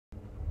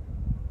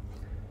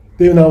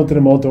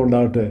ദൈവനാമത്തിന് മഹത്വം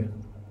ഉണ്ടാകട്ടെ.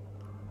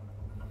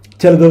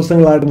 ചില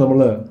ദിവസങ്ങളായിട്ട് നമ്മൾ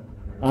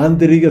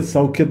ആന്തരിക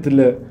സൗഖ്യത്തിൽ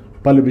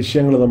പല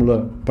വിഷയങ്ങൾ നമ്മൾ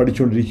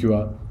പഠിച്ചുകൊണ്ടിരിക്കുക,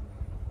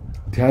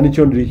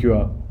 ധ്യാനിച്ചുകൊണ്ടിരിക്കുക,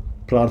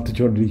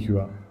 പ്രാർത്ഥിച്ചുകൊണ്ടിരിക്കുക.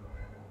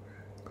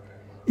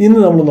 ഇന്ന്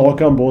നമ്മൾ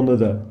നോക്കാൻ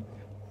പോകുന്നത്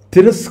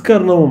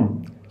തിരസ്കരണവും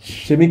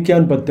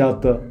ക്ഷമിക്കാൻ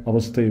പറ്റാത്ത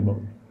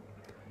അവസ്ഥയുമാണ്.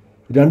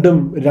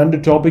 രണ്ട്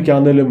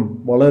ടോപ്പിക്കാണെങ്കിലും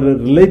വളരെ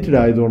റിലേറ്റഡ്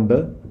ആയതുകൊണ്ട്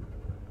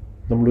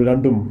നമ്മൾ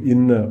രണ്ടും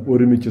ഇന്ന്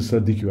ഒരുമിച്ച്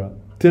ശ്രദ്ധിക്കുക.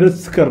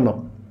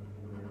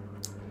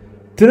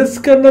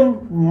 തിരസ്കരണം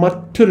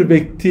മറ്റൊരു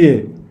വ്യക്തിയെ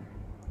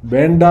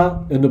വേണ്ട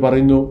എന്ന്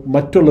പറയുന്നു,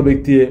 മറ്റുള്ള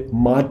വ്യക്തിയെ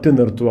മാറ്റി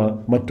നിർത്തുക,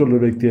 മറ്റുള്ള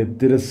വ്യക്തിയെ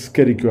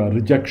തിരസ്കരിക്കുക,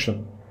 റിജക്ഷൻ.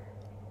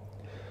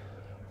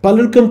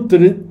 പലർക്കും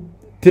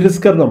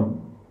തിരസ്കരണം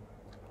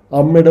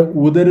അമ്മയുടെ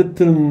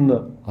ഉദരത്തിൽ നിന്ന്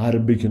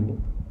ആരംഭിക്കുന്നു.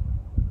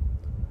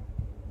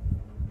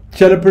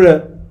 ചിലപ്പോൾ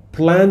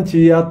പ്ലാൻ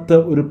ചെയ്യാത്ത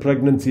ഒരു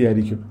പ്രഗ്നൻസി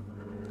ആയിരിക്കും.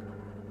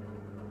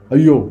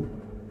 അയ്യോ,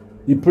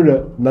 ഇപ്പോഴ്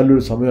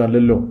നല്ലൊരു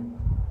സമയമല്ലല്ലോ,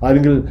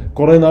 അല്ലെങ്കിൽ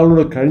കുറേ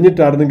നാളുകൂടെ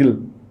കഴിഞ്ഞിട്ടായിരുന്നെങ്കിൽ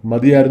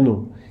മതിയായിരുന്നു.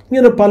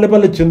 ഇങ്ങനെ പല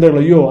പല ചിന്തകൾ.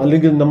 അയ്യോ,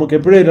 അല്ലെങ്കിൽ നമുക്ക്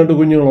എപ്പോഴേ 2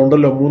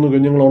 കുഞ്ഞുങ്ങളുണ്ടല്ലോ, 3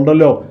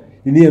 കുഞ്ഞുങ്ങളുണ്ടല്ലോ,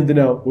 ഇനി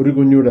എന്തിനാ ഒരു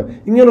കുഞ്ഞൂടെ?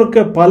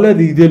 ഇങ്ങനെയൊക്കെ പല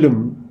രീതിയിലും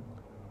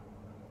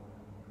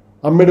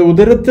അമ്മയുടെ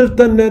ഉദരത്തിൽ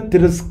തന്നെ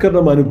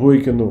തിരസ്കരണം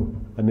അനുഭവിക്കുന്നു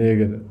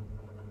അനേകർ.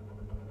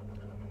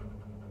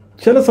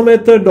 ചില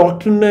സമയത്ത്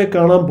ഡോക്ടറിനെ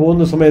കാണാൻ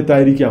പോകുന്ന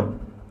സമയത്തായിരിക്കാം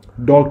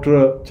ഡോക്ടർ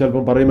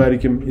ചിലപ്പം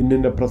പറയുമായിരിക്കും,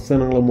 ഇന്ന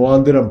പ്രശ്നങ്ങൾ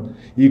മുഖാന്തരം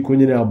ഈ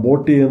കുഞ്ഞിനെ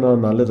അബോർട്ട്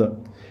ചെയ്യുന്നതാണ് നല്ലത്,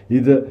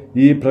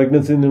 ഈ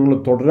പ്രഗ്നൻസി നിങ്ങൾ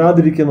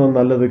തുടരാതിരിക്കുന്നത്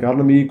നല്ലത്,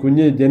 കാരണം ഈ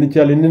കുഞ്ഞ്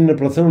ജനിച്ചാൽ ഇന്ന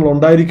പ്രശ്നങ്ങൾ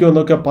ഉണ്ടായിരിക്കും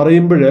എന്നൊക്കെ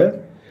പറയുമ്പോൾ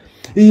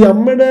ഈ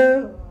അമ്മയുടെ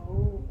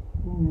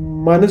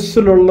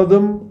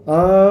മനസ്സിലുള്ളതും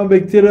ആ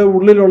വ്യക്തിയുടെ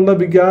ഉള്ളിലുള്ള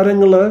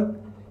വികാരങ്ങൾ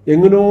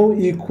എങ്ങനോ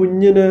ഈ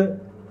കുഞ്ഞിന്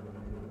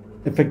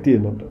എഫക്റ്റ്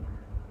ചെയ്യുന്നുണ്ട്.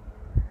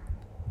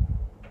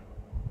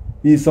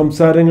 ഈ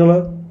സംസാരങ്ങൾ,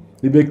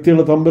 ഈ വ്യക്തികൾ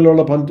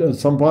തമ്മിലുള്ള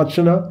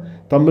സംഭാഷണ,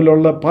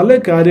 തമ്മിലുള്ള പല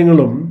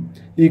കാര്യങ്ങളും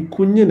ഈ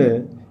കുഞ്ഞിനെ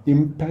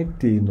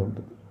ഇമ്പാക്റ്റ്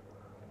ചെയ്യുന്നുണ്ട്.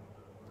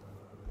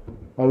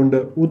 അതുകൊണ്ട്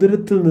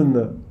ഉദരത്തിൽ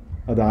നിന്ന്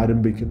അത്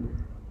ആരംഭിക്കുന്നു.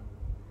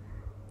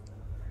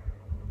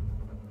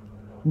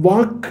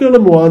 വാക്കുകൾ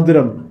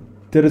മുഖാന്തരം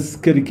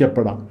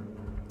തിരസ്കരിക്കപ്പെടാം.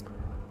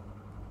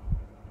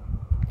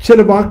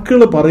 ചില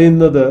വാക്കുകൾ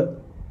പറയുന്നത്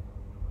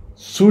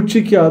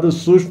സൂക്ഷിക്കാതെ,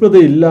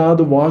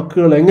 സൂക്ഷ്മതയില്ലാതെ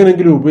വാക്കുകൾ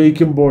എങ്ങനെങ്കിലും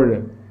ഉപയോഗിക്കുമ്പോൾ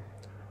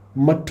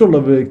മറ്റുള്ള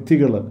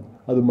വ്യക്തികൾ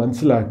അത്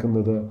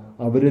മനസ്സിലാക്കുന്നത്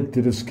അവരെ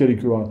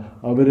തിരസ്കരിക്കുക,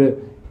 അവരെ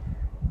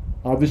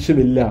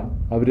ആവശ്യമില്ല,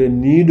 അവരെ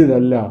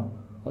നീഡിലല്ല,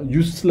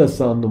 യൂസ്ലെസ്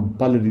ആണെന്നും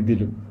പല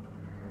രീതിയിലും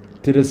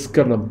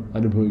തിരസ്കരണം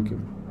അനുഭവിക്കും.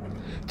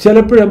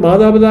 ചിലപ്പോൾ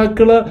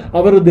മാതാപിതാക്കൾ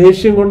അവരുടെ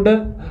ദേഷ്യം കൊണ്ട്,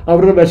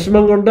 അവരുടെ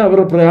വിഷമം കൊണ്ട്,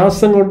 അവരുടെ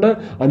പ്രയാസം കൊണ്ട്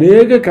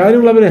അനേക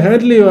കാര്യങ്ങൾ അവർ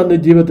ഹാൻഡിൽ ചെയ്യുവാന്ന്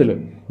ജീവിതത്തിൽ.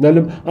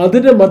 എന്നാലും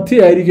അതിൻ്റെ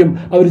മധ്യയായിരിക്കും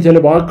അവർ ചില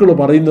വാക്കുകൾ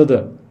പറയുന്നത്.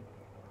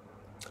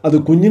 അത്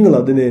കുഞ്ഞുങ്ങൾ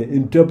അതിനെ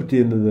ഇൻറ്റർപ്രറ്റ്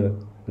ചെയ്യുന്നത്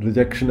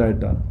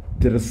റിജക്ഷനായിട്ടാണ്,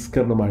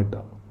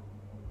 തിരസ്കരണമായിട്ടാണ്.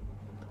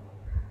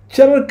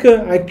 ചിലർക്ക്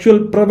ആക്ച്വൽ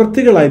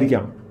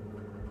പ്രവൃത്തികളായിരിക്കാം.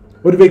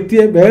 ഒരു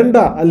വ്യക്തിയെ വേണ്ട,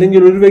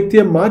 അല്ലെങ്കിൽ ഒരു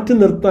വ്യക്തിയെ മാറ്റി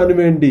നിർത്താൻ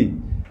വേണ്ടി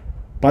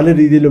പല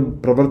രീതിയിലും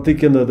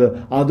പ്രവർത്തിക്കുന്നത്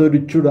അതൊരു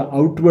ഇച്ചിരി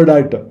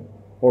ഔട്ട്വേർഡായിട്ട്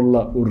ഉള്ള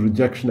ഒരു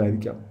റിജക്ഷൻ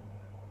ആയിരിക്കാം.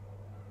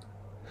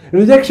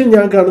 റിജക്ഷൻ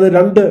ഞാൻ കാണുന്നത്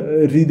 2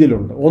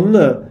 രീതിയിലുണ്ട്.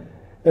 ഒന്ന്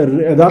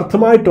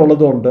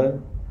യഥാർത്ഥമായിട്ടുള്ളതുകൊണ്ട്,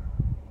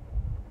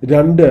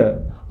 2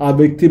 ആ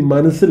വ്യക്തി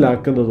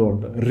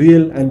മനസ്സിലാക്കുന്നതുകൊണ്ട്,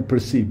 റിയൽ ആൻഡ്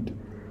പെർസീവ്ഡ്.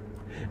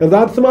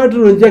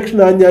 യഥാർത്ഥമായിട്ടൊരു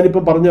റിജക്ഷനാണ്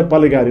ഞാനിപ്പം പറഞ്ഞ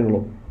പല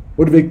കാര്യങ്ങളും.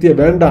 ഒരു വ്യക്തിയെ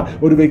വേണ്ട,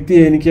 ഒരു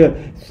വ്യക്തിയെ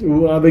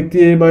ആ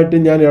വ്യക്തിയുമായിട്ട്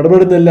ഞാൻ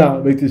ഇടപെടുന്നില്ല,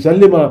 വ്യക്തി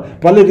ശല്യമാ,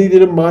 പല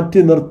രീതിയിലും മാറ്റി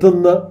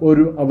നിർത്തുന്ന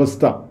ഒരു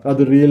അവസ്ഥ,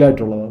 അത്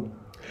റിയലായിട്ടുള്ളതാണ്.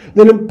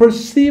 എന്നാലും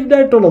പെർസീവ്ഡ്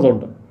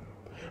ആയിട്ടുള്ളതുണ്ട്.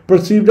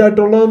 പെർസീവ്ഡ്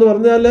ആയിട്ടുള്ളതെന്ന്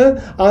പറഞ്ഞാൽ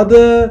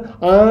അത്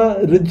ആ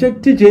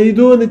റിജക്റ്റ്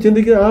ചെയ്തു എന്ന്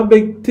ചിന്തിക്കുന്ന ആ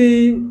വ്യക്തി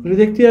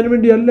റിജക്റ്റ് ചെയ്യാൻ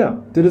വേണ്ടിയല്ല,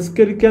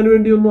 തിരസ്കരിക്കാൻ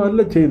വേണ്ടിയൊന്നും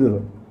അല്ല ചെയ്തത്.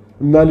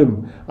 എന്നാലും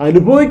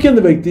അനുഭവിക്കുന്ന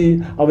വ്യക്തി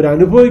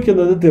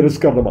അവരനുഭവിക്കുന്നത്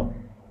തിരസ്കരണമാണ്.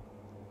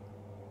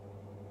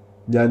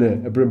 ഞാൻ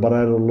എപ്പോഴും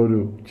പറയാനുള്ളൊരു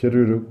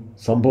ചെറിയൊരു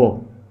സംഭവം,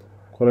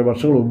 കുറേ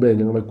വർഷങ്ങൾ മുമ്പേ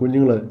ഞങ്ങളുടെ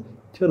കുഞ്ഞുങ്ങൾ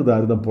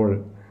ചെറുതായിരുന്നപ്പോൾ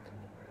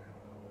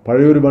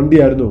പഴയൊരു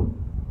വണ്ടിയായിരുന്നു,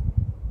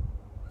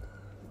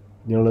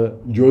 ഞങ്ങൾ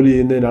ജോലി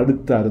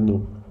ചെയ്യുന്നതിനടുത്തായിരുന്നു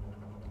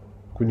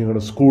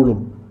കുഞ്ഞുങ്ങളുടെ സ്കൂളും.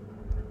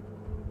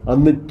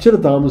 അന്ന് ഇച്ചിരി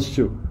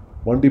താമസിച്ചു,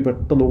 വണ്ടി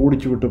പെട്ടെന്ന്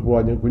ഓടിച്ചു വിട്ട്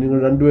പോകാൻ. കുഞ്ഞുങ്ങൾ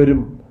 2 പേരും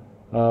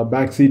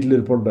ബാക്ക്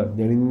സീറ്റിലിരിപ്പുണ്ട്.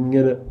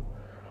 ഞാനിങ്ങനെ,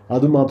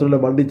 അതുമാത്രമല്ല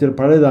വണ്ടി ഇച്ചിരി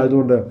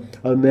പഴയതായതുകൊണ്ട്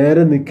അത്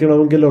നേരെ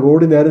നിൽക്കണമെങ്കിൽ,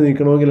 റോഡിൽ നേരെ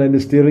നിൽക്കണമെങ്കിൽ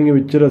അതിൻ്റെ സ്റ്റിയറിംഗ്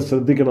ഇച്ചിരി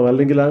ശ്രദ്ധിക്കണം,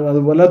 അല്ലെങ്കിൽ അത്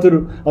വല്ലാത്തൊരു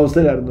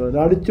അവസ്ഥയിലായിരുന്നു. അത്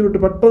അടിച്ചു വിട്ട്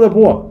പെട്ടെന്ന്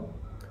പോവാം.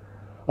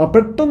 ആ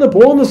പെട്ടെന്ന്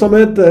പോകുന്ന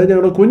സമയത്ത്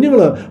ഞങ്ങളുടെ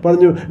കുഞ്ഞുങ്ങൾ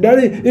പറഞ്ഞു,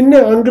 ഡാഡി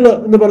ഇന്ന അങ്കിള്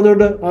എന്ന്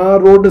പറഞ്ഞുകൊണ്ട് ആ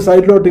റോഡ്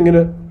സൈഡിലോട്ട്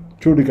ഇങ്ങനെ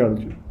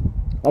ചൂണ്ടിക്കാണിച്ചു.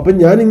 അപ്പം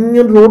ഞാൻ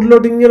ഇങ്ങനെ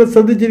റോഡിലോട്ട് ഇങ്ങനെ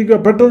ശ്രദ്ധിച്ചിരിക്കുക.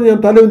 പെട്ടെന്ന് ഞാൻ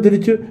തലവും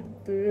തിരിച്ച്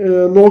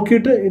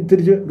നോക്കിയിട്ട്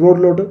തിരിച്ച്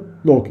റോഡിലോട്ട്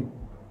നോക്കി.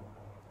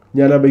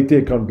 ഞാൻ ആ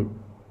വ്യക്തിയെ കണ്ടു.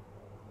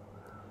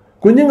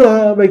 കുഞ്ഞുങ്ങൾ ആ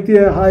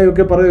വ്യക്തിയെ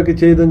ഹായൊക്കെ പറയുകയൊക്കെ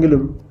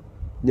ചെയ്തെങ്കിലും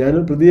ഞാൻ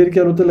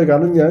പ്രതികരിക്കാൻ ഒത്തില്ല,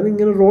 കാരണം ഞാൻ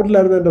ഇങ്ങനെ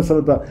റോഡിലായിരുന്നു എൻ്റെ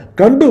സ്ഥലത്ത്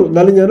കണ്ടു.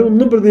 എന്നാലും ഞാൻ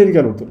ഒന്നും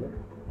പ്രതികരിക്കാൻ ഒത്തില്ല.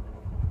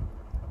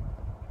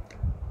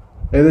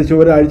 ഏകദേശം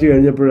ഒരാഴ്ച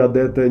കഴിഞ്ഞപ്പോൾ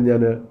അദ്ദേഹത്തെ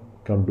ഞാൻ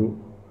കണ്ടു.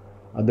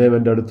 അദ്ദേഹം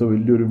എൻ്റെ അടുത്ത്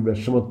വലിയൊരു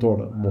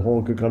വിഷമത്തോടെ,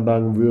 മുഖമൊക്കെ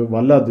കണ്ടാൽ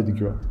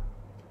വല്ലാതിരിക്കുക.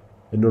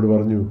 എന്നോട്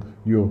പറഞ്ഞു,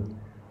 അയ്യോ,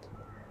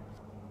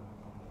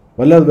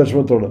 വല്ലാതെ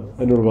വിഷമത്തോട്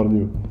എന്നോട്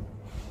പറഞ്ഞു,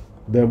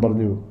 അദ്ദേഹം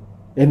പറഞ്ഞു,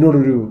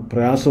 എന്നോടൊരു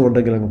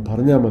പ്രയാസമുണ്ടെങ്കിൽ അങ്ങ്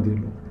പറഞ്ഞാൽ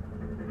മതിയല്ലോ.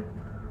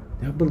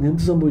 ഞാൻ പറഞ്ഞു,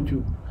 എന്ത് സംഭവിച്ചു?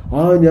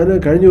 ഞാൻ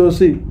കഴിഞ്ഞ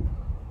ദിവസം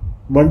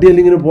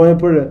വണ്ടിയിലിങ്ങനെ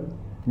പോയപ്പോൾ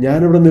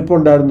ഞാനിവിടെ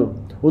നിൽപ്പുണ്ടായിരുന്നു,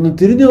 ഒന്ന്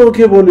തിരിഞ്ഞു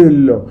നോക്കിയ പോലും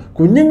ഇല്ലല്ലോ.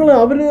 കുഞ്ഞുങ്ങൾ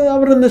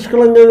അവരുടെ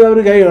നിഷ്കളങ്കത അവർ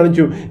കൈ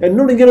കാണിച്ചു,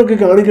 എന്നോട് ഇങ്ങനെയൊക്കെ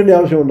കാണിക്കേണ്ട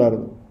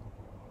ആവശ്യമുണ്ടായിരുന്നു.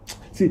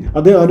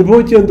 അദ്ദേഹം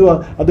അനുഭവിച്ചത് എന്തുവാ?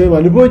 അദ്ദേഹം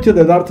അനുഭവിച്ചത്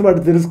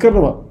യഥാർത്ഥമായിട്ട്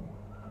തിരസ്കരണമാണ്.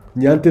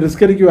 ഞാൻ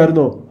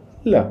തിരസ്കരിക്കുമായിരുന്നോ?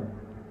 ഇല്ല.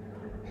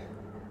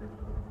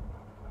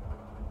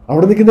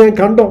 അവിടെ നിൽക്കുന്ന ഞാൻ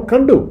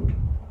കണ്ടു.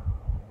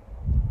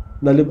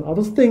 എന്നാലും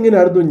അവസ്ഥ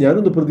എങ്ങനെയായിരുന്നു?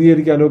 ഞാനൊന്ന്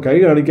പ്രതികരിക്കാനോ കൈ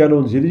കാണിക്കാനോ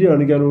ഒന്ന് ചിരിച്ചു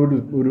കാണിക്കാനോ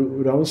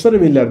ഒരു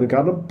അവസരമില്ലായിരുന്നു.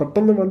 കാരണം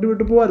പെട്ടെന്ന് വണ്ടി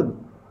വിട്ട് പോകായിരുന്നു.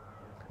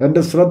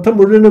 എൻ്റെ ശ്രദ്ധ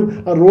മുഴുവനും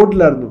ആ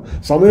റോഡിലായിരുന്നു.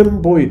 സമയം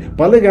പോയി.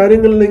 പല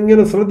കാര്യങ്ങളിൽ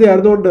ഇങ്ങനെ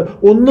ശ്രദ്ധയായിരുന്നുകൊണ്ട്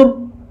ഒന്നും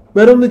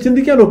വേറെ ഒന്നും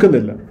ചിന്തിക്കാൻ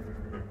ഒക്കുന്നില്ല.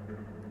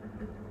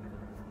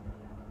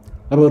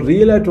 അപ്പോൾ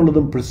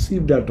റിയലായിട്ടുള്ളതും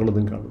പെർസീവ്ഡ്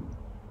ആയിട്ടുള്ളതും കാണും.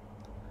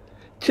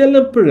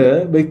 ചിലപ്പോൾ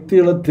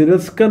വ്യക്തികളെ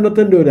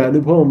തിരസ്കരണത്തിൻ്റെ ഒരു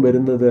അനുഭവം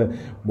വരുന്നത്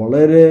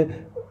വളരെ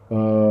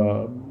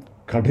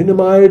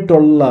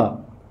കഠിനമായിട്ടുള്ള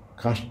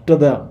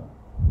കഷ്ടത,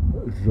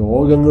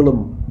 രോഗങ്ങളും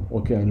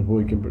ഒക്കെ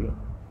അനുഭവിക്കുമ്പോൾ,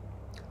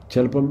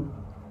 ചിലപ്പം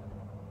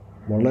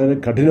വളരെ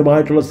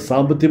കഠിനമായിട്ടുള്ള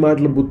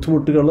സാമ്പത്തികമായിട്ടുള്ള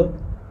ബുദ്ധിമുട്ടുകൾ,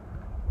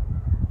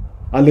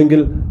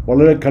 അല്ലെങ്കിൽ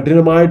വളരെ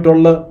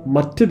കഠിനമായിട്ടുള്ള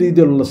മറ്റു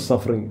രീതിയിലുള്ള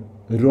സഫറിങ്,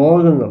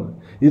 രോഗങ്ങൾ,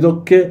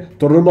 ഇതൊക്കെ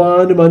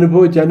തുടർമാനം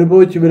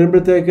അനുഭവിച്ച്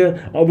വരുമ്പോഴത്തേക്ക്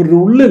അവരുടെ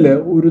ഉള്ളിൽ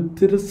ഒരു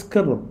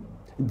തിരസ്കരണം,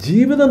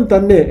 ജീവിതം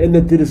തന്നെ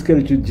എന്നെ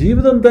തിരസ്കരിച്ചു,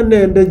 ജീവിതം തന്നെ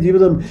എൻ്റെ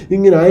ജീവിതം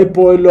ഇങ്ങനെ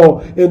ആയിപ്പോയല്ലോ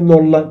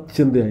എന്നുള്ള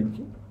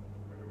ചിന്തയായിരിക്കും.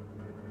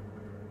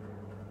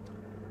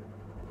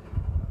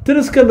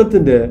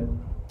 തിരസ്കരണത്തിൻ്റെ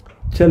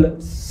ചില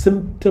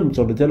സിംറ്റംസ്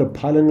ഉണ്ട്, ചില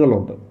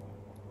ഫലങ്ങളുണ്ട്.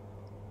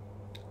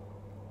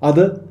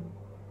 അത്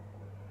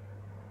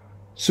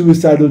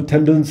സൂയിസൈഡൽ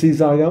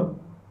ടെൻഡൻസീസ് ആകാം,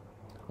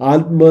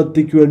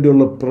 ആത്മഹത്യക്ക്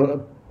വേണ്ടിയുള്ള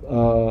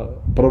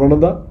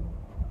പ്രവണത,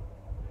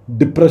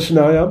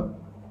 ഡിപ്രഷനാകാം,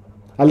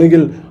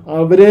 അല്ലെങ്കിൽ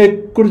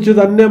അവരെക്കുറിച്ച്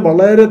തന്നെ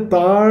വളരെ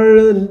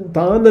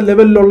താഴ്ന്ന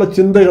ലെവലിലുള്ള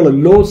ചിന്തകൾ,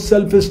 ലോ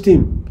സെൽഫ്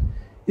എസ്റ്റീം,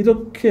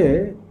 ഇതൊക്കെ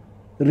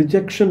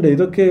റിജക്ഷൻ്റെ,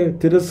 ഇതൊക്കെ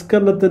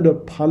തിരസ്കരണത്തിൻ്റെ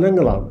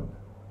ഫലങ്ങളാണ്.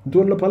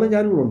 ഇതുപോലുള്ള പല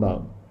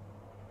കാര്യങ്ങളുണ്ടാകും.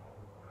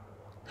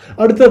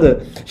 അടുത്തത്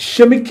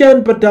ക്ഷമിക്കാൻ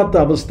പറ്റാത്ത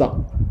അവസ്ഥ.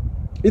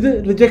 ഇത്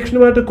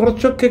റിജക്ഷനുമായിട്ട്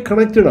കുറച്ചൊക്കെ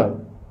കണക്റ്റഡ് ആണ്.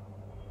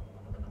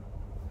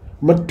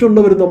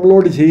 മറ്റുള്ളവർ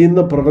നമ്മളോട് ചെയ്യുന്ന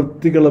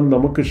പ്രവൃത്തികളും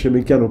നമുക്ക്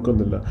ക്ഷമിക്കാൻ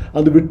ഒക്കുന്നില്ല,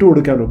 അത്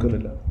വിട്ടുകൊടുക്കാൻ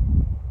ഒക്കുന്നില്ല.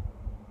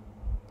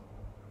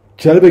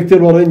 ചില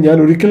വ്യക്തികൾ പറയും, ഞാൻ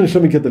ഒരിക്കലും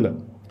ക്ഷമിക്കത്തില്ല.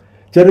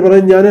 ചിലർ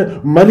പറയും, ഞാൻ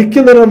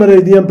മരിക്കുന്നതിന് വരെ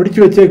ഇത് ഞാൻ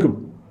പിടിച്ചു വെച്ചേക്കും.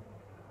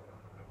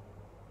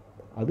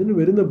 അതിന്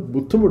വരുന്ന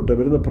ബുദ്ധിമുട്ട്,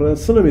 വരുന്ന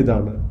പ്രശ്നം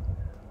ഇതാണ്.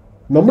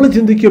 നമ്മൾ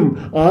ചിന്തിക്കും,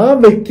 ആ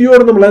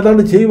വ്യക്തിയോട് നമ്മൾ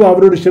ഏതാണ്ട് ചെയ്യുക,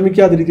 അവരോട്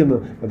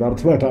ക്ഷമിക്കാതിരിക്കുന്നത്.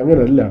 യഥാർത്ഥമായിട്ട്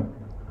അങ്ങനെയല്ല.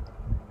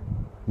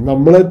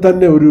 നമ്മളെ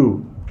തന്നെ ഒരു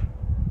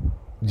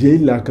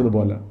ജയിലിലാക്കുന്ന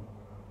പോലെ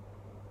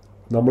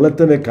നമ്മളെ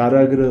തന്നെ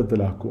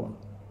കാരാഗൃഹത്തിലാക്കുക.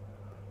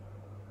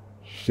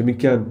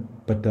 ക്ഷമിക്കാൻ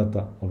പറ്റാത്ത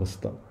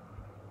അവസ്ഥ.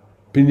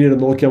 പിന്നീട്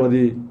നോക്കിയാൽ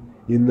മതി.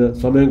 ഇന്ന്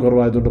സമയം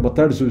കുറവായതുകൊണ്ട്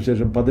മത്തായിയുടെ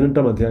സുവിശേഷം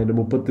 18-ാം അധ്യായം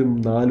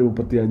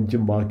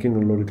 34-35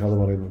 വാക്യങ്ങളിലൊരു കഥ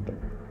പറയുന്നുണ്ട്.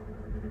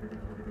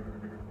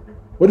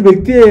 ഒരു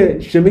വ്യക്തിയെ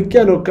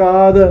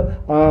ക്ഷമിക്കാനൊക്കാതെ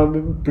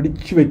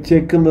പിടിച്ചു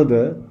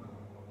വെച്ചേക്കുന്നത്,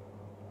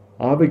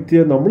 ആ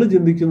വ്യക്തിയെ നമ്മൾ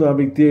ചിന്തിക്കുന്ന ആ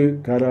വ്യക്തിയെ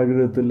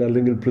കാരാഗൃഹത്തിൽ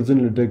അല്ലെങ്കിൽ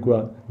പ്രിസണിലിട്ടേക്കുക,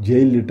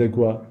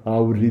 ജയിലിലിട്ടേക്കുക, ആ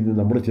ഒരു രീതി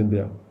നമ്മുടെ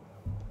ചിന്തയാണ്.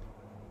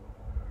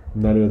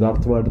 എന്നാലും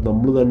യഥാർത്ഥമായിട്ട്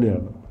നമ്മൾ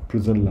തന്നെയാണ്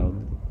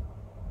പ്രിസണിലാകുന്നത്.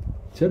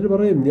 ചിലർ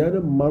പറയും, ഞാൻ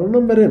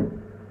മരണം വരെ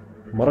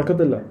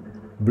മറക്കത്തില്ല,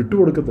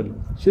 വിട്ടുകൊടുക്കത്തില്ല.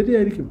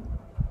 ശരിയായിരിക്കും,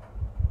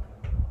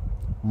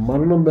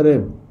 മരണം വരെ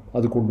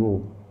അത്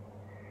കൊണ്ടുപോകും.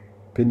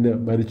 പിന്നെ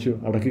മരിച്ചു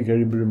അടക്കി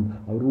കഴിയുമ്പോഴും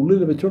അവർ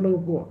ഉള്ളിൽ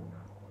വെച്ചുകൊണ്ടങ്ങ് പോവാം.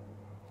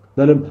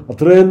 എന്നാലും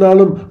അത്രയും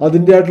നാളും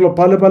അതിൻ്റെ ആയിട്ടുള്ള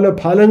പല പല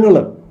ഫലങ്ങൾ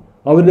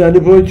അവരെ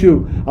അനുഭവിച്ചു,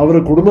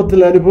 അവരുടെ കുടുംബത്തിൽ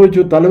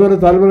അനുഭവിച്ചു,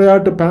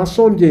 തലമുറയായിട്ട് പാസ്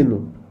ഓൺ ചെയ്യുന്നു.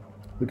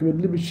 ഇതൊക്കെ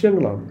വലിയ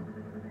വിഷയങ്ങളാണ്.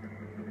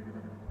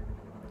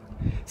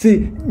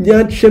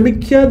 ഞാൻ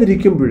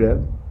ക്ഷമിക്കാതിരിക്കുമ്പോൾ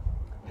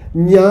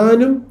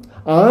ഞാനും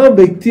ആ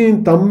വ്യക്തിയും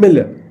തമ്മിൽ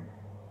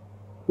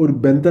ഒരു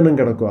ബന്ധനം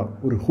കിടക്കുക,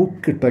 ഒരു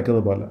ഹുക്ക്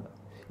ഇട്ടേക്കുന്ന പോലെ.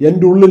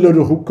 എൻ്റെ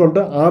ഉള്ളിലൊരു ഹുക്കുണ്ട്,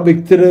 ആ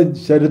വ്യക്തിയുടെ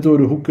ശരീരത്തിൽ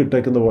ഒരു ഹുക്ക്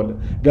ഇട്ടേക്കുന്ന പോലെ.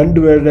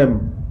 രണ്ടുപേരുടെയും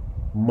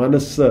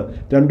മനസ്സ്,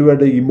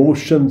 രണ്ടുപേരുടെ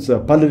ഇമോഷൻസ്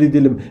പല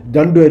രീതിയിലും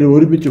രണ്ടുപേരും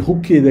ഒരുമിച്ച്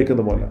ഹുക്ക്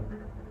ചെയ്തേക്കുന്ന പോലെ.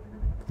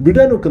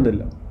 വിടാൻ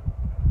ഒക്കുന്നില്ല.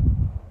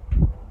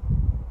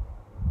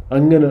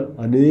 അങ്ങനെ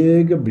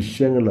അനേക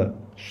വിഷയങ്ങൾ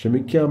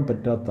ക്ഷമിക്കാൻ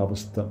പറ്റാത്ത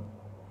അവസ്ഥ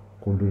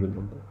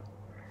കൊണ്ടുവരുന്നുണ്ട്.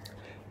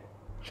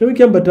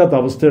 ക്ഷമിക്കാൻ പറ്റാത്ത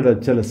അവസ്ഥയുടെ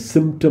ചില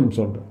സിംറ്റംസ്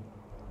ഉണ്ട്,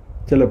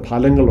 ചില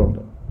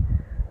ഫലങ്ങളുണ്ട്.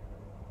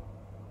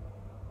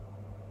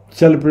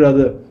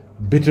 ചിലപ്പോഴത്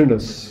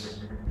ബിറ്റർനെസ്,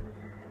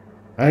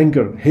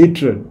 ആങ്കർ,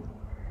 ഹേറ്റ്രഡ്,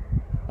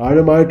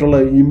 ആഴമായിട്ടുള്ള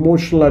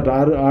ഇമോഷണലായിട്ട്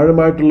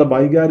ആഴമായിട്ടുള്ള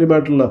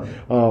വൈകാര്യമായിട്ടുള്ള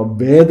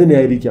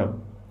വേദനയായിരിക്കാം,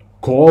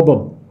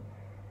 കോപം,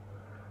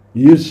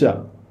 ഈർഷ്യ,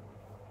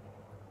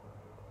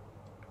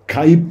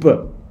 കയ്പ്,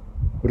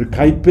 ഒരു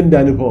കയ്പിൻ്റെ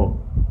അനുഭവം.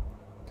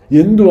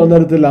 എന്തു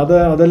വന്നറിയത്തില്ല.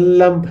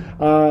 അതെല്ലാം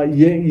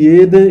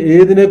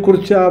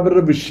ഏതിനെക്കുറിച്ച്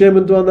അവരുടെ വിഷയം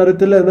എന്തു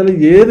വന്നറിയത്തില്ല. എന്നാലും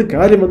ഏത്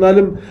കാര്യം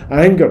വന്നാലും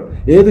ആങ്കർ,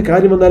 ഏത്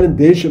കാര്യം വന്നാലും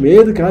ദേഷ്യം,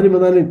 ഏത് കാര്യം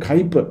വന്നാലും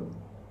കയ്പ്.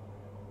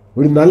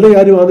 ഒരു നല്ല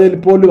കാര്യമാണെങ്കിൽ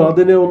പോലും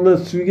അതിനെ ഒന്ന്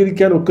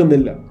സ്വീകരിക്കാൻ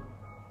ഒക്കുന്നില്ല.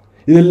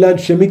 ഇതെല്ലാം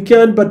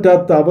ക്ഷമിക്കാൻ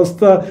പറ്റാത്ത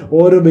അവസ്ഥ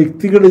ഓരോ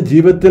വ്യക്തികളുടെ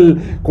ജീവിതത്തിൽ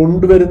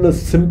കൊണ്ടുവരുന്ന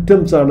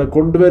സിംറ്റംസ് ആണ്,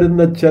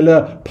 കൊണ്ടുവരുന്ന ചില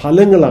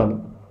ഫലങ്ങളാണ്.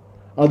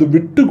 അത്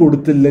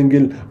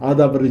വിട്ടുകൊടുത്തില്ലെങ്കിൽ അത്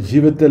അവരുടെ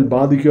ജീവിതത്തിൽ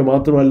ബാധിക്കുക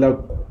മാത്രമല്ല,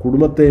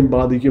 കുടുംബത്തെയും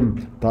ബാധിക്കും,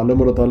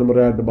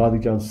 തലമുറയായിട്ട്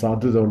ബാധിക്കാൻ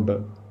സാധ്യതയുണ്ട്.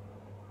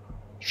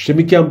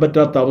 ക്ഷമിക്കാൻ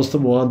പറ്റാത്ത അവസ്ഥ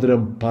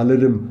മുഖാന്തരം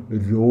പലരും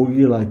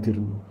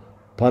രോഗികളായിത്തീരുന്നു.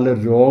 പല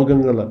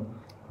രോഗങ്ങൾ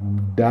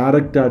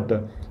ഡയറക്റ്റായിട്ട്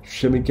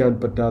ക്ഷമിക്കാൻ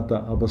പറ്റാത്ത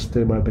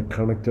അവസ്ഥയുമായിട്ട്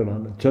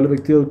കണക്റ്റഡാണ്. ചില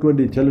വ്യക്തികൾക്ക്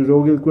വേണ്ടി, ചില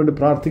രോഗികൾക്ക് വേണ്ടി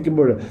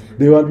പ്രാർത്ഥിക്കുമ്പോൾ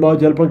ദൈവാത്മാവ്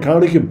ചിലപ്പം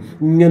കാണിക്കും,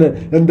 ഇങ്ങനെ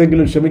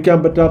എന്തെങ്കിലും ക്ഷമിക്കാൻ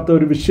പറ്റാത്ത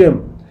ഒരു വിഷയം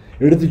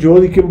എടുത്ത്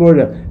ചോദിക്കുമ്പോൾ,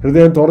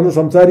 ഹൃദയം തുറന്ന്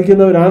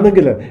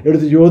സംസാരിക്കുന്നവരാണെങ്കിൽ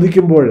എടുത്ത്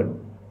ചോദിക്കുമ്പോൾ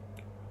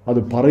അത്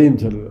പറയും.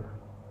 ചിലർ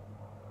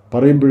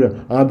പറയുമ്പോൾ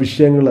ആ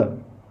വിഷയങ്ങൾ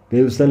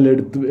ദൈവസ്ഥാനിൽ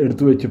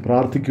എടുത്തു വെച്ച്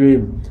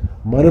പ്രാർത്ഥിക്കുകയും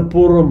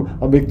മനഃപൂർവ്വം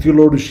ആ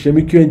വ്യക്തികളോട്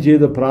ക്ഷമിക്കുകയും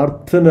ചെയ്ത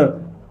പ്രാർത്ഥന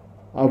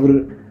അവർ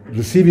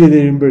റിസീവ് ചെയ്ത്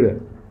കഴിയുമ്പോൾ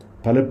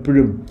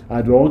പലപ്പോഴും ആ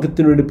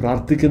രോഗത്തിന് വേണ്ടി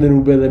പ്രാർത്ഥിക്കുന്നതിന്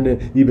മുമ്പേ തന്നെ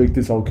ഈ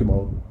വ്യക്തി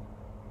സൗഖ്യമാവുന്നു.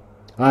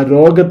 ആ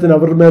രോഗത്തിന്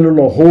അവരുടെ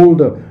മേലുള്ള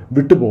ഹോൾഡ്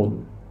വിട്ടുപോകുന്നു.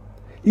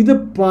 ഇത്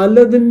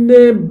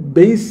പലതിനെ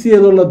ബേസ്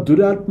ചെയ്തുള്ള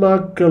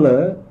ദുരാത്മാക്കൾ,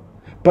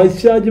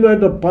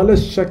 പൈശാചികമായിട്ട് പല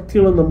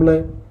ശക്തികളും നമ്മളെ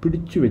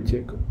പിടിച്ചു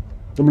വെച്ചേക്കും.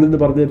 നമ്മളിന്ന്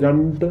പറഞ്ഞ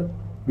 2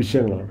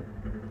 വിഷയങ്ങളാണ്: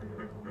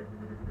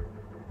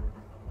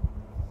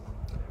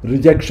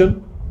 റിജക്ഷൻ,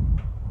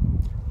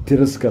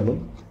 തിരസ്കരണം;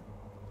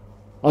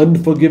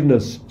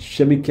 അൺഫർഗിവ്നെസ്,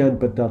 ക്ഷമിക്കാൻ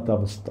പറ്റാത്ത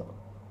അവസ്ഥ.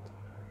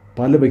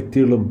 പല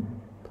വ്യക്തികളും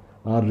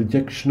ആ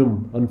റിജക്ഷനും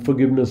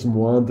അൺഫർഗിവ്നെസ്സും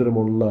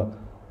മുഖാന്തരമുള്ള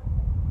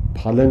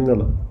ഫലങ്ങൾ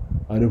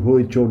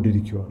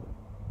അനുഭവിച്ചുകൊണ്ടിരിക്കുകയാണ്.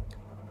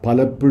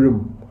 പലപ്പോഴും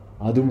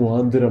അത്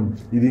മുഖാന്തരം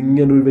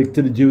ഇതിങ്ങനൊരു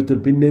വ്യക്തിയുടെ ജീവിതത്തിൽ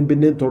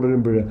പിന്നെയും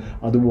തുടരുമ്പോൾ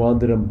അത്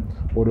മുഖാന്തരം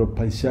ഓരോ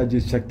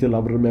പൈശാചിക ശക്തികൾ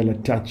അവരുടെ മേലെ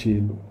അറ്റാച്ച്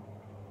ചെയ്യുന്നു.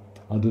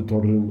 അത്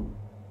തുടരുന്നു.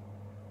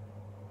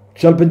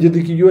 ചിലപ്പം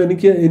ചിന്തിക്കുകയോ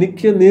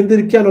എനിക്ക്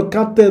നിയന്ത്രിക്കാൻ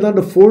ഒക്കാത്ത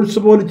ഏതാണ്ട് ഫോഴ്സ്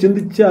പോലെ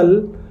ചിന്തിച്ചാൽ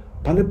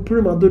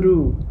പലപ്പോഴും അതൊരു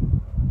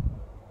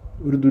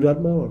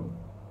ദുരാത്മാവാണ്.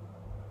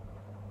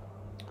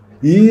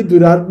 ഈ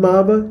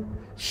ദുരാത്മാവ്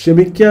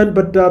ക്ഷമിക്കാൻ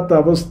പറ്റാത്ത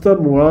അവസ്ഥ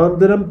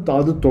മുഖാന്തരം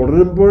അത്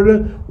തുടരുമ്പോൾ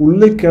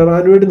ഉള്ളിൽ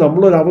കയറാൻ വേണ്ടി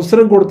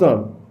നമ്മളൊരവസരം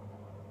കൊടുത്താണ്.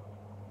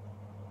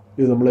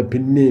 ഇത് നമ്മളെ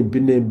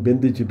പിന്നെയും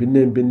ബന്ധിച്ച്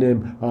പിന്നെയും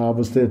ആ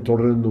അവസ്ഥയെ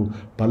തുടരുന്നു.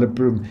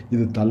 പലപ്പോഴും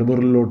ഇത്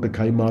തലമുറയിലോട്ട്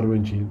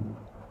കൈമാറുകയും ചെയ്യുന്നു.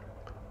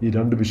 ഈ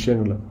 2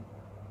 വിഷയങ്ങൾ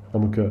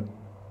നമുക്ക്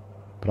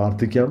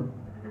പ്രാർത്ഥിക്കാം.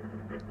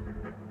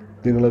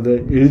 നിങ്ങളത്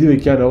എഴുതി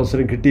വയ്ക്കാൻ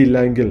അവസരം കിട്ടിയില്ല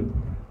എങ്കിൽ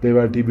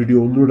ദയവായിട്ട് ഈ വീഡിയോ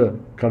ഒന്നുകൂടെ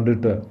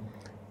കണ്ടിട്ട്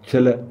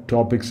ചില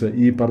ടോപ്പിക്സ്,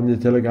 ഈ പറഞ്ഞ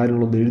ചില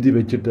കാര്യങ്ങളൊന്ന് എഴുതി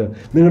വെച്ചിട്ട്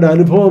നിങ്ങളുടെ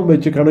അനുഭവം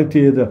വെച്ച് കണക്ട്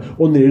ചെയ്ത്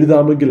ഒന്ന്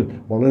എഴുതാമെങ്കിൽ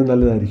വളരെ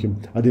നല്ലതായിരിക്കും.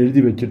 അത്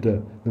എഴുതി വെച്ചിട്ട്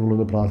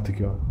നിങ്ങളൊന്ന്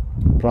പ്രാർത്ഥിക്കുക.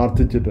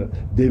 പ്രാർത്ഥിച്ചിട്ട്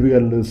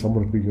ദൈവകാരനിൽ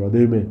സമർപ്പിക്കുക.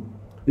 ദൈവമേ,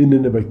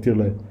 ഇന്ന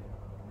വ്യക്തികളെ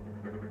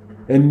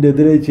എൻ്റെ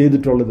എതിരെ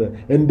ചെയ്തിട്ടുള്ളത്,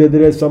 എൻ്റെ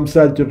എതിരെ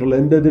സംസാരിച്ചിട്ടുള്ളത്,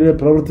 എൻ്റെ എതിരെ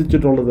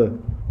പ്രവർത്തിച്ചിട്ടുള്ളത്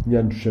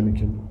ഞാൻ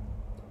ക്ഷമിക്കുന്നു.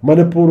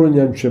 മനഃപൂർവ്വം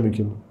ഞാൻ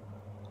ക്ഷമിക്കുന്നു.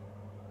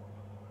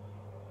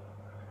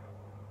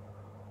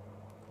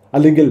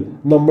 അല്ലെങ്കിൽ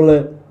നമ്മൾ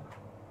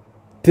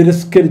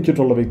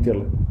തിരസ്കരിച്ചിട്ടുള്ള വ്യക്തികൾ,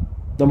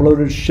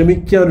 നമ്മളവരോട്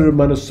ക്ഷമിക്കാനൊരു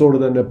മനസ്സോട്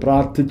തന്നെ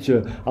പ്രാർത്ഥിച്ച്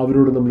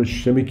അവരോട് നമ്മൾ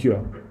ക്ഷമിക്കുക.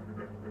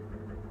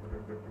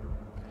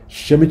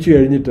 ക്ഷമിച്ചു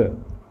കഴിഞ്ഞിട്ട്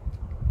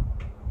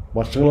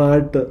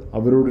വർഷങ്ങളായിട്ട്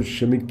അവരോട്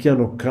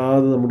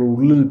ക്ഷമിക്കാനൊക്കാതെ നമ്മുടെ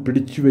ഉള്ളിൽ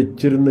പിടിച്ചു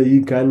വെച്ചിരുന്ന ഈ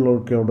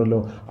കാര്യങ്ങളൊക്കെ ഉണ്ടല്ലോ,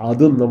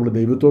 അതും നമ്മൾ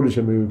ദൈവത്തോട്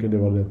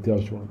ക്ഷമിക്കേണ്ടത് വളരെ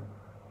അത്യാവശ്യമാണ്.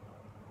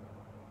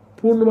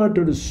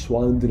 പൂർണ്ണമായിട്ടൊരു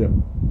സ്വാതന്ത്ര്യം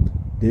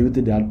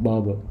ദൈവത്തിൻ്റെ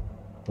ആത്മാവ്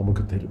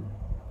നമുക്ക് തരും.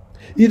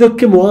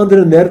 ഇതൊക്കെ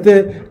മുഖാന്തരം നേരത്തെ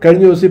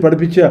കഴിഞ്ഞ ദിവസം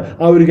പഠിപ്പിച്ച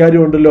ആ ഒരു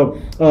കാര്യമുണ്ടല്ലോ,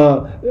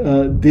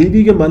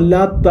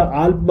 ദൈവികമല്ലാത്ത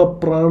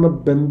ആത്മപ്രാണ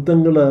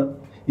ബന്ധങ്ങൾ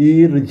ഈ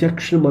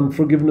റിജക്ഷനും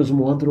അൺഫർഗിവ്നെസ്സും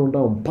മുഖാന്തരം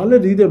ഉണ്ടാവും. പല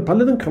രീതിയിൽ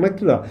പലതും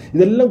കണക്റ്റഡാണ്.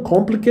 ഇതെല്ലാം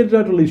കോംപ്ലിക്കേറ്റഡ്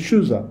ആയിട്ടുള്ള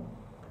ഇഷ്യൂസാണ്.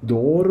 ഇത്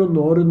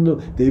ഓരോന്ന്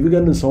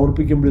ദൈവകാരന്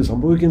സമർപ്പിക്കുമ്പോൾ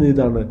സംഭവിക്കുന്ന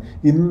ഇതാണ്.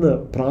 ഇന്ന്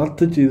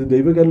പ്രാർത്ഥിച്ച് ഇത്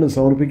ദൈവകാരന്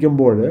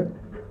സമർപ്പിക്കുമ്പോൾ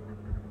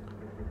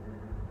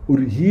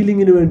ഒരു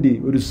ഹീലിങ്ങിന് വേണ്ടി,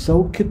 ഒരു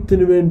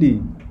സൗഖ്യത്തിന് വേണ്ടി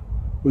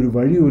ഒരു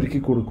വഴി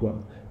ഒരുക്കി കൊടുക്കുക.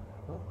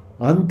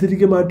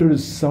 ആന്തരികമായിട്ടൊരു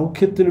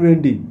സൗഖ്യത്തിന്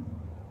വേണ്ടി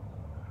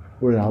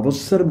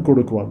ഒരവസരം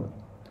കൊടുക്കുവാണ്.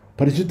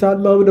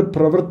 പരിശുദ്ധാത്മാവിൻ്റെ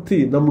പ്രവൃത്തി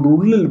നമ്മുടെ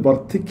ഉള്ളിൽ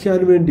വർദ്ധിക്കാൻ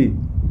വേണ്ടി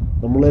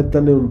നമ്മളെ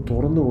തന്നെ ഒന്ന്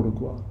തുറന്നു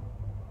കൊടുക്കുക.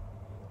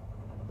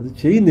 അത്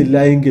ചെയ്യുന്നില്ല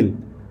എങ്കിൽ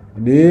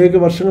അനേക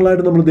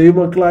വർഷങ്ങളായിട്ട് നമ്മൾ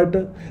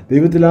ദൈവമക്കളായിട്ട്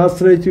ദൈവത്തിൽ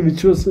ആശ്രയിച്ച്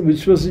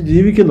വിശ്വസിച്ച്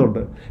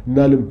ജീവിക്കുന്നുണ്ട്.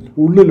 എന്നാലും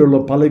ഉള്ളിലുള്ള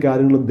പല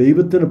കാര്യങ്ങളും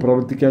ദൈവത്തിന്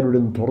പ്രവർത്തിക്കാൻ വേണ്ടി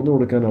ഒന്ന് തുറന്നു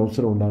കൊടുക്കാൻ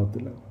അവസരം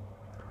ഉണ്ടാകത്തില്ല.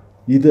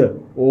 ഇത്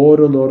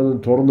ഓരോന്നോരോന്നും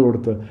തുറന്നു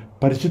കൊടുത്ത്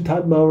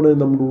പരിശുദ്ധാത്മാവിനെ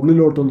നമ്മുടെ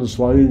ഉള്ളിലോട്ടൊന്ന്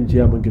സ്വാധീനം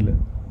ചെയ്യാമെങ്കിൽ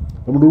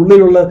നമ്മുടെ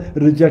ഉള്ളിലുള്ള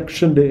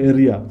റിജക്ഷൻ്റെ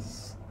ഏരിയാസ്,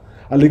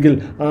 അല്ലെങ്കിൽ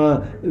ആ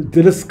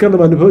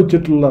തിരസ്കരണം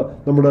അനുഭവിച്ചിട്ടുള്ള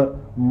നമ്മുടെ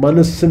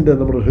മനസ്സിൻ്റെ,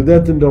 നമ്മുടെ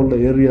ഹൃദയത്തിൻ്റെ ഉള്ള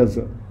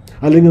ഏരിയാസ്,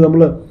 അല്ലെങ്കിൽ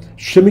നമ്മൾ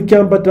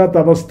ക്ഷമിക്കാൻ പറ്റാത്ത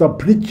അവസ്ഥ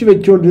പിടിച്ചു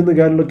വെച്ചുകൊണ്ടിരുന്ന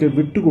കാര്യങ്ങളൊക്കെ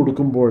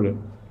വിട്ടുകൊടുക്കുമ്പോൾ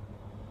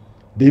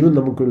ദൈവം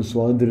നമുക്കൊരു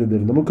സ്വാതന്ത്ര്യം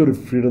തരും, നമുക്കൊരു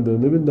ഫ്രീഡം തരും,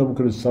 ദൈവം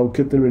നമുക്കൊരു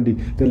സൗഖ്യത്തിന് വേണ്ടി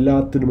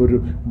ഇതെല്ലാത്തിനും ഒരു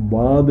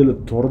വാതിൽ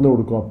തുറന്നു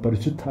കൊടുക്കുക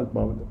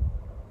പരിശുദ്ധാത്മാവിന്.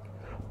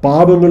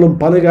 പാപങ്ങളും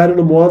പല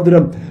കാര്യങ്ങളും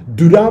മുഖാന്തരം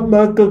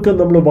ദുരാത്മാക്കൾക്ക്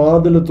നമ്മൾ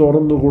വാതിൽ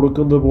തുറന്നു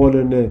കൊടുക്കുന്നത് പോലെ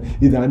തന്നെ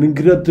ഇത്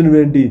അനുഗ്രഹത്തിന്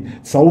വേണ്ടി,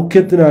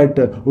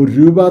 സൗഖ്യത്തിനായിട്ട്, ഒരു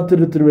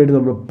രൂപാന്തരത്തിന് വേണ്ടി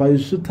നമ്മൾ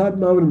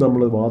പരിശുദ്ധാത്മാവിന്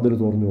നമ്മൾ വാതിൽ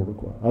തുറന്നു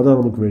കൊടുക്കുക. അതാണ്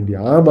നമുക്ക് വേണ്ടി.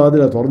 ആ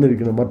വാതിലാണ്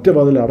തുറന്നിരിക്കുന്നത്, മറ്റേ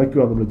വാതിൽ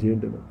അടയ്ക്കുക നമ്മൾ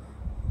ചെയ്യേണ്ടത്.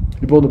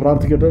 ഇപ്പോൾ ഒന്ന്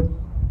പ്രാർത്ഥിക്കട്ടെ.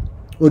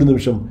 ഒരു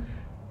നിമിഷം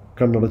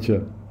കണ്ണടച്ച്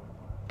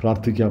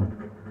പ്രാർത്ഥിക്കാം.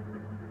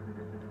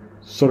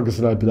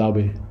 സ്വർഗസ്വനായ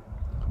പിതാവേ,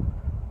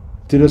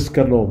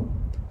 തിരസ്കരണവും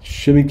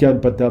ക്ഷമിക്കാൻ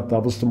പറ്റാത്ത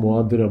അവസ്ഥ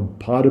മുഖാന്തരം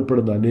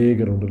ഭാരപ്പെടുന്ന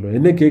അനേകരുണ്ടല്ലോ.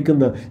 എന്നെ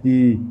കേൾക്കുന്ന ഈ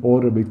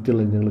ഓരോ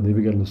വ്യക്തികളെ ഞങ്ങൾ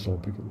ദൈവകരണം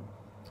സമർപ്പിക്കുന്നു.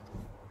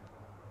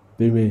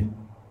 ദൈവമേ,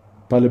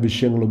 പല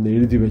വിഷയങ്ങളൊന്ന്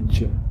എഴുതി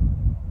വെച്ച്,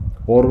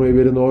 ഓർമ്മയിൽ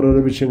വരുന്ന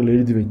ഓരോരോ വിഷയങ്ങൾ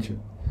എഴുതി വെച്ച്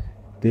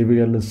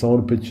ദൈവകരണം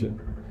സമർപ്പിച്ച്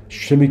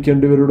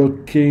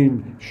ക്ഷമിക്കേണ്ടവരോടൊക്കെയും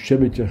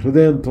ക്ഷമിച്ച്,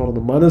 ഹൃദയം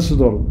തുറന്ന്, മനസ്സ്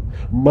തുറന്ന്,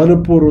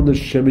 മനഃപൂർവ്വം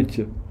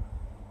ക്ഷമിച്ച്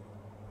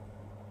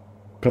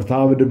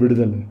കർത്താവിൻ്റെ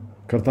വിടുതൽ,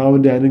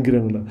 കർത്താവിൻ്റെ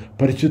അനുഗ്രഹങ്ങൾ,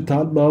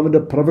 പരിശുദ്ധാത്മാവിൻ്റെ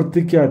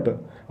പ്രവൃത്തിക്കായിട്ട്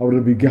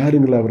അവരുടെ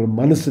വികാരങ്ങളെ, അവരുടെ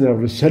മനസ്സിനെ,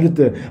 അവരുടെ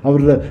ശരീരത്തെ,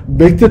 അവരുടെ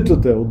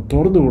വ്യക്തിത്വത്തെ ഒന്ന്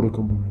തുറന്നു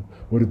കൊടുക്കുമ്പോൾ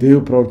ഒരു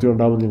ദൈവപ്രവൃത്തി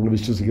ഉണ്ടാകുമെന്ന് ഞങ്ങൾ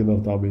വിശ്വസിക്കുന്ന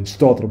കർത്താവേ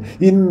സ്തോത്രം.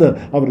 ഇന്ന്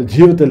അവരുടെ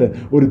ജീവിതത്തിൽ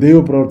ഒരു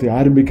ദൈവപ്രവൃത്തി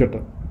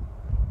ആരംഭിക്കട്ടെ.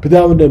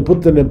 പിതാവിൻ്റെയും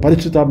പുത്രൻ്റെയും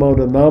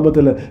പരിശുദ്ധാത്മാവിൻ്റെ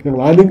നാമത്തിൽ ഞങ്ങൾ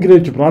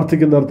അനുഗ്രഹിച്ച്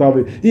പ്രാർത്ഥിക്കുന്ന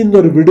കർത്താവേ,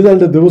 ഇന്നൊരു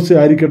വിടുതലിൻ്റെ ദിവസം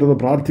ആയിരിക്കട്ടെ എന്ന്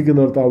പ്രാർത്ഥിക്കുന്ന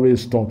കർത്താവേ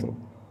സ്തോത്രം.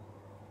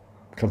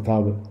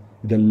 കർത്താവ്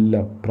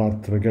ഇതെല്ലാം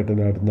പ്രാർത്ഥന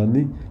കേട്ടതിനായിട്ട്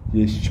നന്ദി.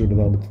 യേശുവിൻ്റെ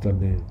നാമത്തിൽ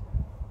തന്നെ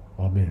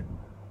ആമേൻ.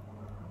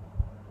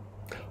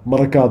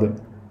 മറക്കാതെ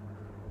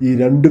ഈ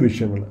 2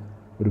 വിഷയങ്ങൾ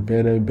ഒരു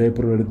പേനയും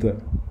പേപ്പറും എടുത്ത്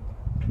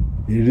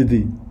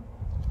എഴുതി,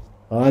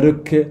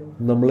 ആരൊക്കെ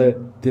നമ്മളെ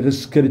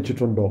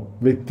തിരസ്കരിച്ചിട്ടുണ്ടോ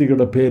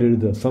വ്യക്തികളുടെ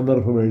പേരെഴുതുക,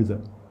 സന്ദർഭം എഴുതുക.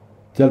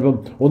 ചിലപ്പം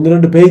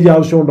 1-2 പേജ്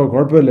ആവശ്യമുണ്ടോ,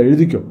 കുഴപ്പമില്ല,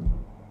 എഴുതിക്കോ.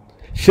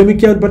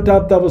 ക്ഷമിക്കാൻ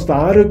പറ്റാത്ത അവസ്ഥ,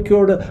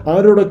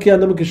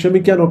 ആരോടൊക്കെയാണ് നമുക്ക്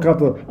ക്ഷമിക്കാൻ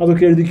ഒക്കാത്തത്,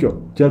 അതൊക്കെ എഴുതിക്കോ.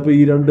 ചിലപ്പോൾ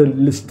ഈ 2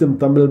 ലിസ്റ്റും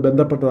തമ്മിൽ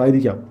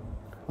ബന്ധപ്പെട്ടതായിരിക്കാം,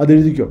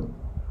 അതെഴുതിക്കോ.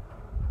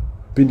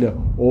 പിന്നെ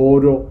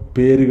ഓരോ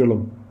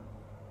പേരുകളും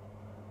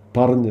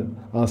പറഞ്ഞ്,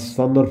 ആ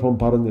സന്ദർഭം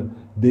പറഞ്ഞ്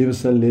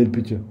ദൈവസ്ഥലിൽ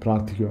ഏൽപ്പിച്ച്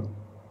പ്രാർത്ഥിക്കുക.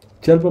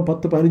 ചിലപ്പോൾ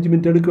 10-15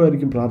 മിനിറ്റ്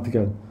എടുക്കുമായിരിക്കും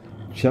പ്രാർത്ഥിക്കാൻ,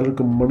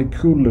 ചിലർക്ക്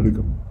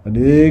മണിക്കൂറിലെടുക്കും.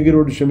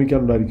 അനേകരോട്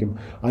ക്ഷമിക്കാനുണ്ടായിരിക്കും,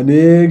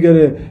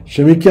 അനേകരെ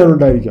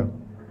ക്ഷമിക്കാനുണ്ടായിരിക്കാം,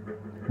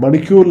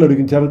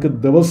 മണിക്കൂറിലെടുക്കും, ചിലർക്ക്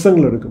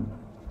ദിവസങ്ങളെടുക്കും.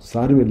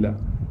 സാരമില്ല,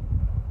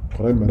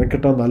 കുറേ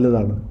മെനക്കെട്ടാൻ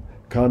നല്ലതാണ്.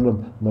 കാരണം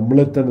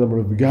നമ്മളെ തന്നെ,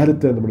 നമ്മുടെ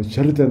വികാരത്തെ, നമ്മുടെ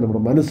ശരീരത്തെ,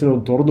 നമ്മുടെ മനസ്സിനെ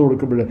തുറന്നു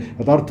കൊടുക്കുമ്പോൾ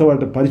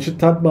യഥാർത്ഥമായിട്ട്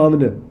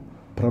പരിശുദ്ധാത്മാവിന്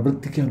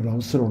പ്രവർത്തിക്കാനൊരു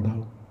അവസരം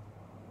ഉണ്ടാകും.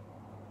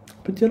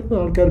 അപ്പം ചിലപ്പോൾ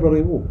ആൾക്കാർ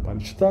പറയും, ഓ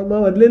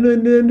പരിശുദ്ധാത്മാവ് അല്ലല്ലോ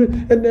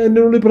എന്നെ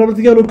ഉള്ളിൽ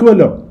പ്രവർത്തിക്കാൻ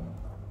ഒക്കുമല്ലോ.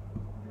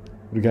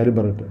 ഒരു കാര്യം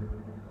പറയട്ടെ,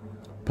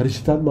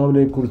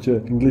 പരിശുദ്ധാത്മാവിനെ കുറിച്ച്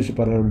ഇംഗ്ലീഷിൽ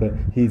പറയാനുണ്ട്,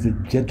 ഹീ ഈസ് എ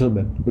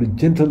ജെന്റിൽമാൻ. ഒരു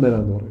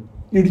ജെന്റിൽമാനാന്ന് പറയും.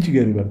 ഇടിച്ചു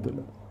കയറി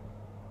വരത്തില്ല,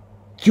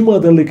 ചുമ്മാ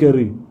തള്ളി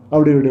കയറി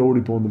അവിടെ ഇവിടെ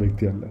ഓടിപ്പോകുന്ന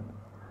വ്യക്തിയല്ല.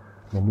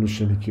 നമ്മൾ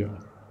ക്ഷമിക്കുക,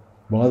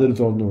 വാതിൽ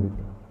തുറന്നു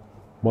കൊടുക്കുക.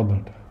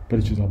 വന്നാട്ടെ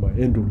പരിശുദ്ധാത്മാവ്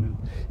എൻ്റെ ഉള്ളിൽ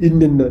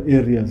ഇന്നിന്ന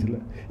ഏരിയാസിൽ,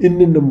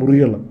 ഇന്നിന്ന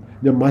മുറികൾ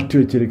ഞാൻ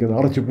മാറ്റിവെച്ചിരിക്കുന്ന,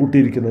 അടച്ചു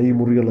പൂട്ടിയിരിക്കുന്ന ഈ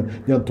മുറികൾ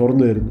ഞാൻ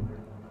തുറന്നു തരുന്നു.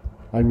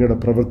 അങ്ങയുടെ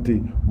പ്രവൃത്തി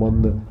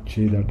വന്ന്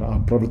ചെയ്താട്ട്. ആ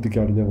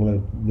പ്രവൃത്തിക്കാണ്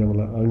ഞങ്ങൾ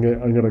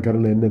അങ്ങയുടെ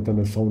കരുണ എന്നെ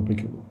തന്നെ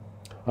സമർപ്പിക്കുന്നു.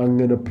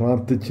 അങ്ങനെ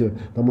പ്രാർത്ഥിച്ച്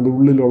നമ്മുടെ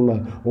ഉള്ളിലുള്ള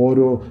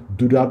ഓരോ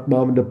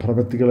ദുരാത്മാവിൻ്റെ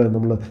പ്രവൃത്തികളെ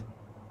നമ്മൾ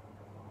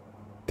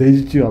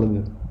ത്യജിച്ച്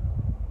കളഞ്ഞ്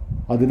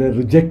അതിനെ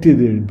റിജക്റ്റ്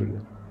ചെയ്ത് കഴിയുമ്പോൾ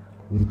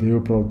ഒരു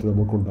ദൈവപ്രവൃത്തി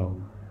നമുക്കുണ്ടാവും.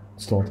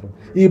 സ്തോത്രം.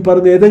 ഈ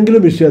പറഞ്ഞ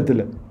ഏതെങ്കിലും വിഷയത്തിൽ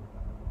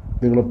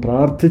നിങ്ങൾ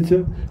പ്രാർത്ഥിച്ച്,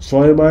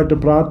 സ്വയമായിട്ട്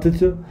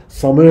പ്രാർത്ഥിച്ച്,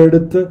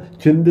 സമയമെടുത്ത്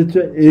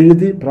ചിന്തിച്ച്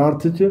എഴുതി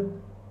പ്രാർത്ഥിച്ച്,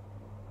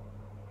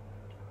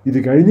 ഇത്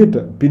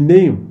കഴിഞ്ഞിട്ട്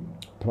പിന്നെയും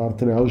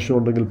പ്രാർത്ഥന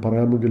ആവശ്യമുണ്ടെങ്കിൽ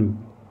പറയാമെങ്കിൽ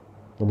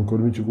നമുക്ക്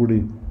ഒരുമിച്ച് കൂടി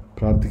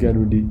പ്രാർത്ഥിക്കാൻ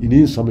വേണ്ടി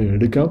ഇനിയും സമയം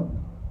എടുക്കാം.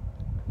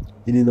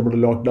 ഇനി നമ്മുടെ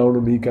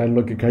ലോക്ക്ഡൗണും ഈ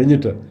കാര്യങ്ങളൊക്കെ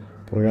കഴിഞ്ഞിട്ട്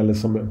പുറകാല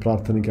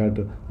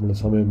പ്രാർത്ഥനയ്ക്കായിട്ട് നമ്മൾ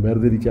സമയം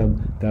വേർതിരിക്കാൻ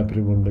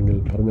താല്പര്യമുണ്ടെങ്കിൽ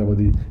പറഞ്ഞാൽ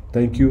മതി.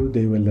 Thank you.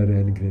 ദൈവം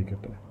എല്ലാവരെയും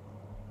അനുഗ്രഹിക്കട്ടെ.